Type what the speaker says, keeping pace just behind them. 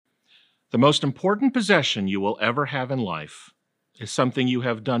The most important possession you will ever have in life is something you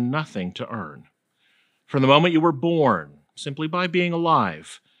have done nothing to earn. From the moment you were born, simply by being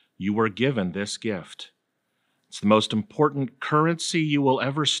alive, you were given this gift. It's the most important currency you will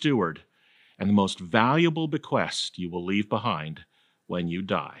ever steward and the most valuable bequest you will leave behind when you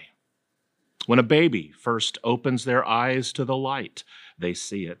die. When a baby first opens their eyes to the light, they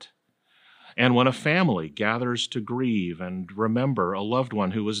see it. And when a family gathers to grieve and remember a loved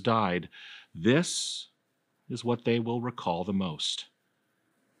one who has died, this is what they will recall the most.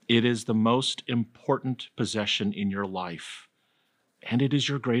 It is the most important possession in your life, and it is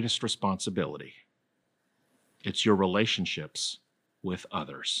your greatest responsibility. It's your relationships with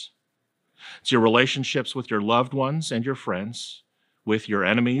others. It's your relationships with your loved ones and your friends, with your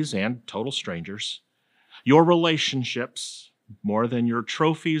enemies and total strangers. Your relationships, more than your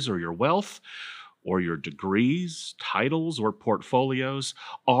trophies or your wealth or your degrees, titles, or portfolios,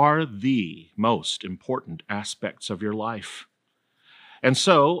 are the most important aspects of your life. And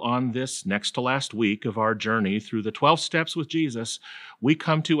so, on this next to last week of our journey through the 12 steps with Jesus, we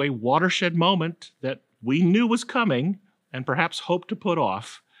come to a watershed moment that we knew was coming and perhaps hoped to put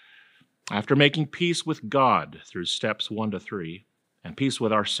off. After making peace with God through steps 1 to 3, and peace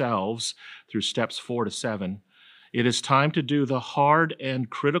with ourselves through steps 4 to 7, it is time to do the hard and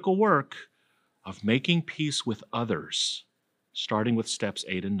critical work of making peace with others, starting with steps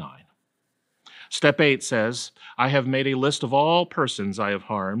 8 and 9. Step 8 says, I have made a list of all persons I have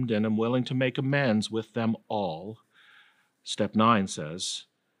harmed and am willing to make amends with them all. Step 9 says,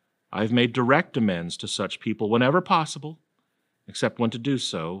 I have made direct amends to such people whenever possible, except when to do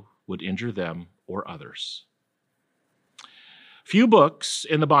so would injure them or others. Few books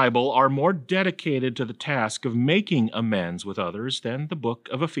in the Bible are more dedicated to the task of making amends with others than the book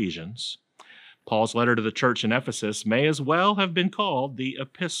of Ephesians. Paul's letter to the church in Ephesus may as well have been called the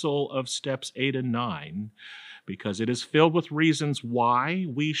Epistle of Steps 8 and 9, because it is filled with reasons why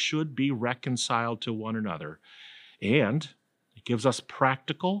we should be reconciled to one another, and it gives us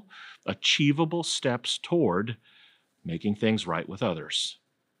practical, achievable steps toward making things right with others.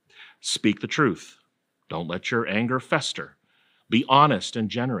 Speak the truth. Don't let your anger fester. Be honest and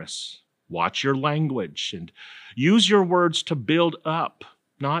generous. Watch your language and use your words to build up,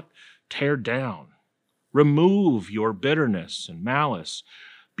 not tear down. Remove your bitterness and malice.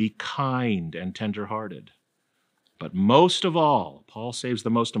 Be kind and tenderhearted. But most of all, Paul saves the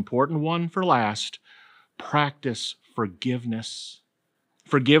most important one for last, practice forgiveness.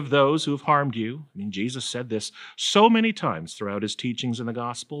 Forgive those who have harmed you. Jesus said this so many times throughout his teachings in the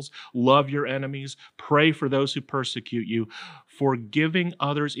Gospels. Love your enemies. Pray for those who persecute you. Forgiving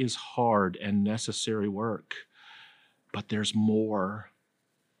others is hard and necessary work. But there's more.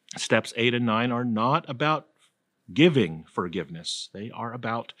 Steps 8 and 9 are not about giving forgiveness. They are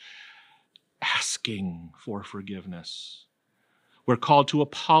about asking for forgiveness. We're called to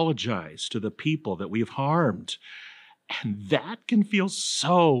apologize to the people that we've harmed. And that can feel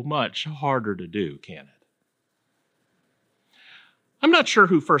so much harder to do, can it? I'm not sure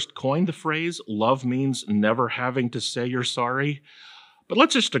who first coined the phrase, love means never having to say you're sorry, but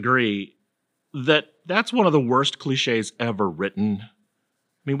let's just agree that that's one of the worst cliches ever written.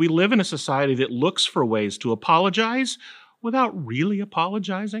 We live in a society that looks for ways to apologize without really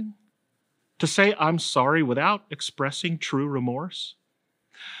apologizing, to say I'm sorry without expressing true remorse.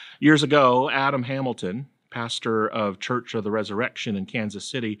 Years ago, Adam Hamilton, pastor of Church of the Resurrection in Kansas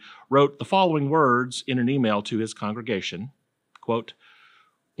City, wrote the following words in an email to his congregation, quote,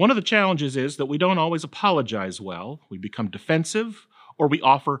 one of the challenges is that we don't always apologize well. We become defensive, or we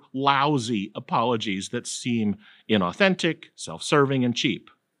offer lousy apologies that seem inauthentic, self-serving, and cheap.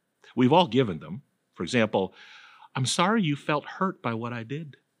 We've all given them. For example, I'm sorry you felt hurt by what I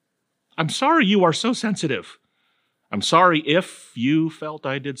did. I'm sorry you are so sensitive. I'm sorry if you felt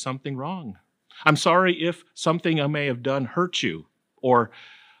I did something wrong. I'm sorry if something I may have done hurt you. Or,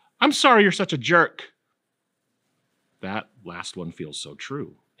 I'm sorry you're such a jerk. That last one feels so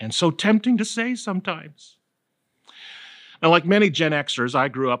true and so tempting to say sometimes. Now, like many Gen Xers, I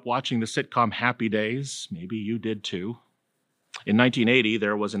grew up watching the sitcom Happy Days. Maybe you did too. In 1980,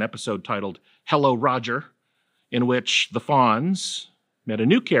 there was an episode titled Hello, Roger, in which the Fonz met a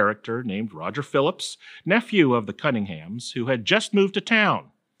new character named Roger Phillips, nephew of the Cunninghams, who had just moved to town.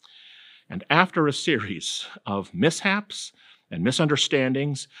 And after a series of mishaps and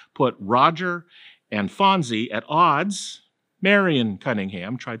misunderstandings put Roger and Fonzie at odds, Marion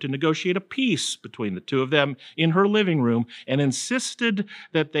Cunningham tried to negotiate a peace between the two of them in her living room and insisted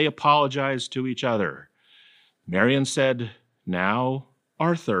that they apologize to each other. Marion said, now,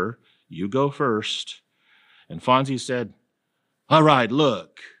 Arthur, you go first. And Fonzie said, all right,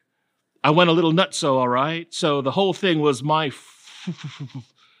 look, I went a little nutso, all right? So the whole thing was my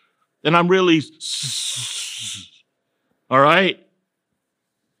and I'm really all right?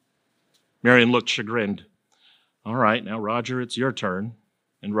 Marion looked chagrined. All right, now, Roger, it's your turn.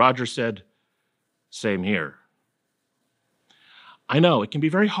 And Roger said, same here. I know, it can be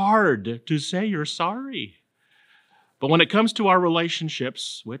very hard to say you're sorry. But when it comes to our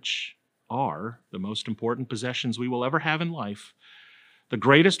relationships, which are the most important possessions we will ever have in life, the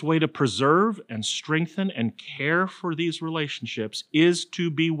greatest way to preserve and strengthen and care for these relationships is to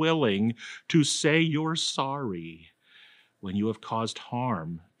be willing to say you're sorry when you have caused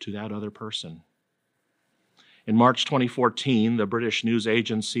harm to that other person. In March 2014, the British news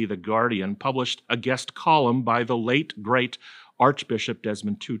agency The Guardian published a guest column by the late, great Archbishop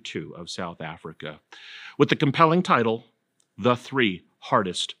Desmond Tutu of South Africa with the compelling title, The 3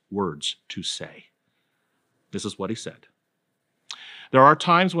 Hardest Words to Say. This is what he said. There are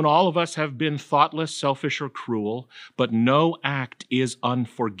times when all of us have been thoughtless, selfish, or cruel, but no act is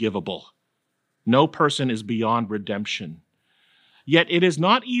unforgivable. No person is beyond redemption. Yet it is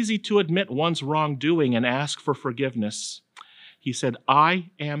not easy to admit one's wrongdoing and ask for forgiveness. He said, I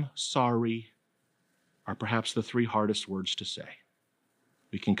am sorry, are perhaps the 3 hardest words to say.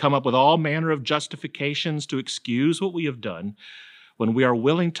 We can come up with all manner of justifications to excuse what we have done. When we are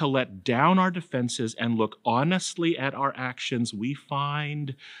willing to let down our defenses and look honestly at our actions, we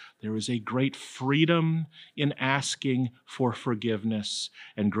find there is a great freedom in asking for forgiveness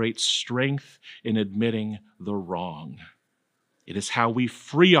and great strength in admitting the wrong. It is how we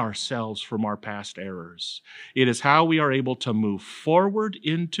free ourselves from our past errors. It is how we are able to move forward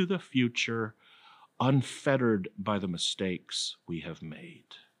into the future unfettered by the mistakes we have made.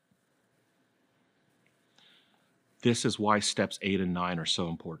 This is why steps 8 and 9 are so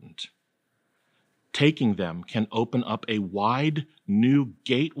important. Taking them can open up a wide new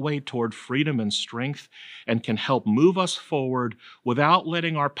gateway toward freedom and strength and can help move us forward without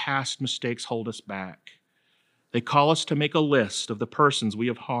letting our past mistakes hold us back. They call us to make a list of the persons we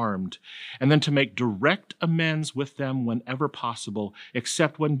have harmed and then to make direct amends with them whenever possible,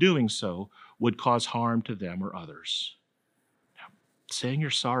 except when doing so would cause harm to them or others. Now, saying you're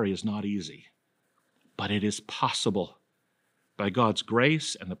sorry is not easy, but it is possible by God's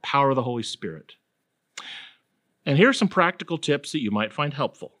grace and the power of the Holy Spirit. And here are some practical tips that you might find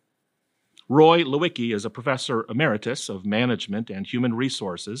helpful. Roy Lewicki is a professor emeritus of management and human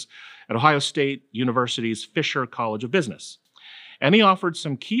resources at Ohio State University's Fisher College of Business. And he offered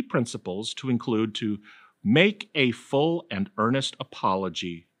some key principles to include to make a full and earnest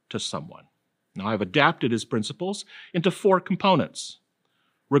apology to someone. Now, I've adapted his principles into 4 components: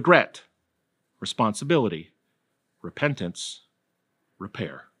 regret, responsibility, repentance,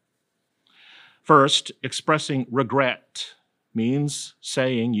 repair. First, expressing regret means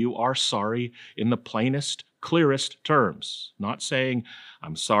saying you are sorry in the plainest, clearest terms, not saying,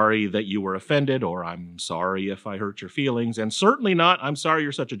 I'm sorry that you were offended, or I'm sorry if I hurt your feelings, and certainly not, I'm sorry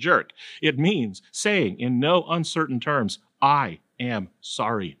you're such a jerk. It means saying in no uncertain terms, I am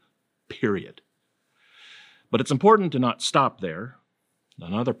sorry, period. But it's important to not stop there.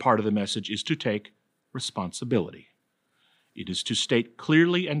 Another part of the message is to take responsibility. It is to state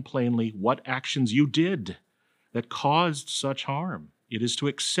clearly and plainly what actions you did that caused such harm. It is to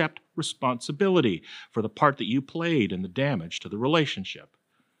accept responsibility for the part that you played in the damage to the relationship.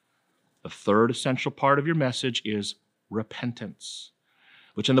 The third essential part of your message is repentance,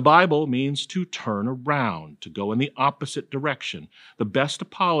 which in the Bible means to turn around, to go in the opposite direction. The best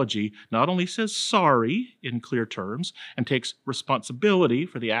apology not only says sorry in clear terms and takes responsibility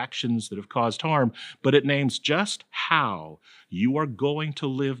for the actions that have caused harm, but it names just how you are going to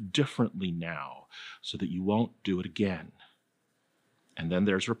live differently now so that you won't do it again. And then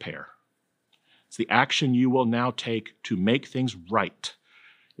there's repair. It's the action you will now take to make things right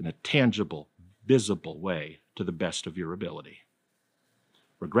in a tangible, visible way to the best of your ability.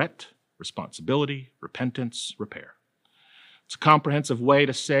 Regret, responsibility, repentance, repair. It's a comprehensive way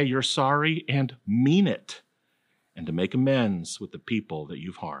to say you're sorry and mean it, and to make amends with the people that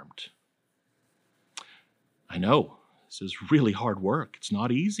you've harmed. I know this is really hard work. It's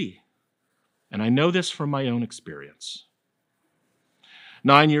not easy. And I know this from my own experience.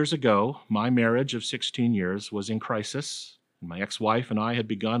 9 years ago, my marriage of 16 years was in crisis. My ex-wife and I had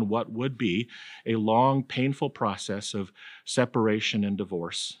begun what would be a long, painful process of separation and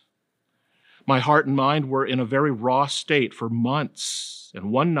divorce. My heart and mind were in a very raw state for months,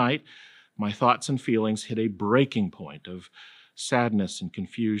 and one night, my thoughts and feelings hit a breaking point of sadness and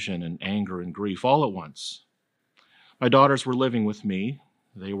confusion and anger and grief all at once. My daughters were living with me.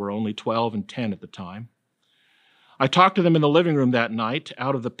 They were only 12 and 10 at the time. I talked to them in the living room that night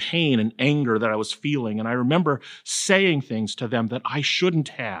out of the pain and anger that I was feeling, and I remember saying things to them that I shouldn't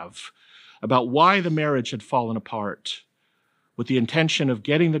have about why the marriage had fallen apart, with the intention of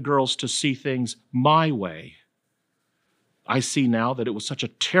getting the girls to see things my way. I see now that it was such a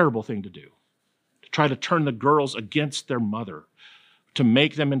terrible thing to do, to try to turn the girls against their mother, to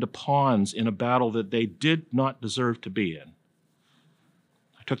make them into pawns in a battle that they did not deserve to be in.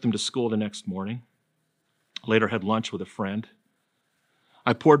 I took them to school the next morning, later had lunch with a friend.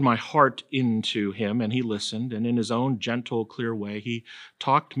 I poured my heart into him, and he listened, and in his own gentle, clear way, he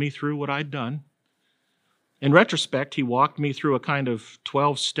talked me through what I'd done. In retrospect, he walked me through a kind of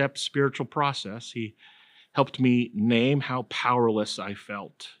 12-step spiritual process. He helped me name how powerless I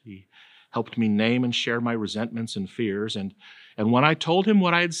felt. He helped me name and share my resentments and fears. And when I told him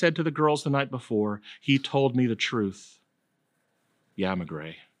what I had said to the girls the night before, he told me the truth. Yeah,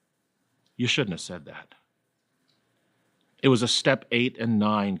 McGray, you shouldn't have said that. It was a step 8 and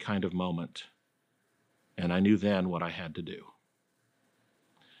 9 kind of moment, and I knew then what I had to do.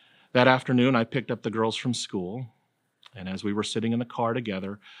 That afternoon, I picked up the girls from school, and as we were sitting in the car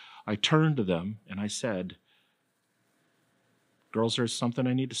together, I turned to them and I said, "Girls, there's something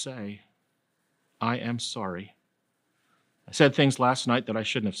I need to say. I am sorry. I said things last night that I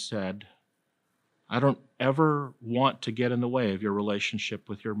shouldn't have said. I don't ever want to get in the way of your relationship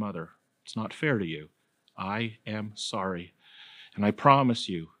with your mother. It's not fair to you. I am sorry. And I promise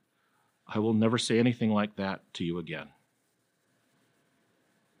you, I will never say anything like that to you again."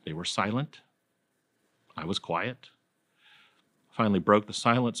 They were silent. I was quiet. I finally broke the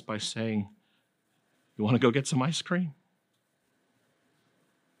silence by saying, "You want to go get some ice cream?"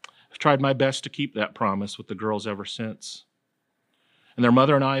 I've tried my best to keep that promise with the girls ever since. And their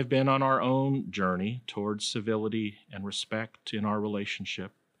mother and I have been on our own journey towards civility and respect in our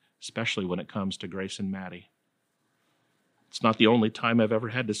relationship, especially when it comes to Grace and Maddie. It's not the only time I've ever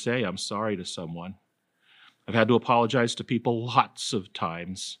had to say I'm sorry to someone. I've had to apologize to people lots of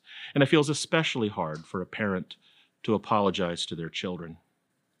times, and it feels especially hard for a parent to apologize to their children.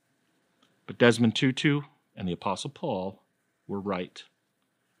 But Desmond Tutu and the Apostle Paul were right.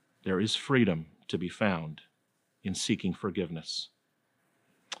 There is freedom to be found in seeking forgiveness.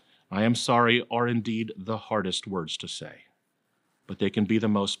 I am sorry are indeed the hardest words to say, but they can be the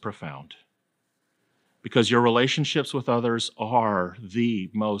most profound. Because your relationships with others are the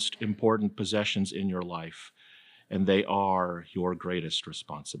most important possessions in your life, and they are your greatest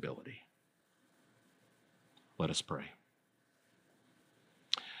responsibility. Let us pray.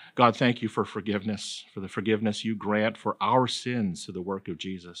 God, thank you for forgiveness, for the forgiveness you grant for our sins through the work of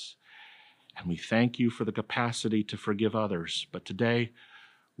Jesus. And we thank you for the capacity to forgive others. But today,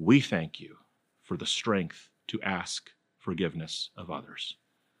 we thank you for the strength to ask forgiveness of others,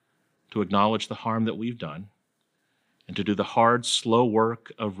 to acknowledge the harm that we've done, and to do the hard, slow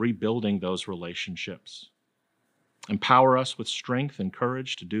work of rebuilding those relationships. Empower us with strength and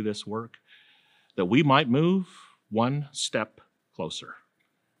courage to do this work, that we might move one step closer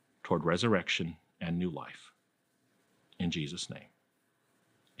toward resurrection and new life. In Jesus' name,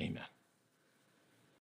 amen.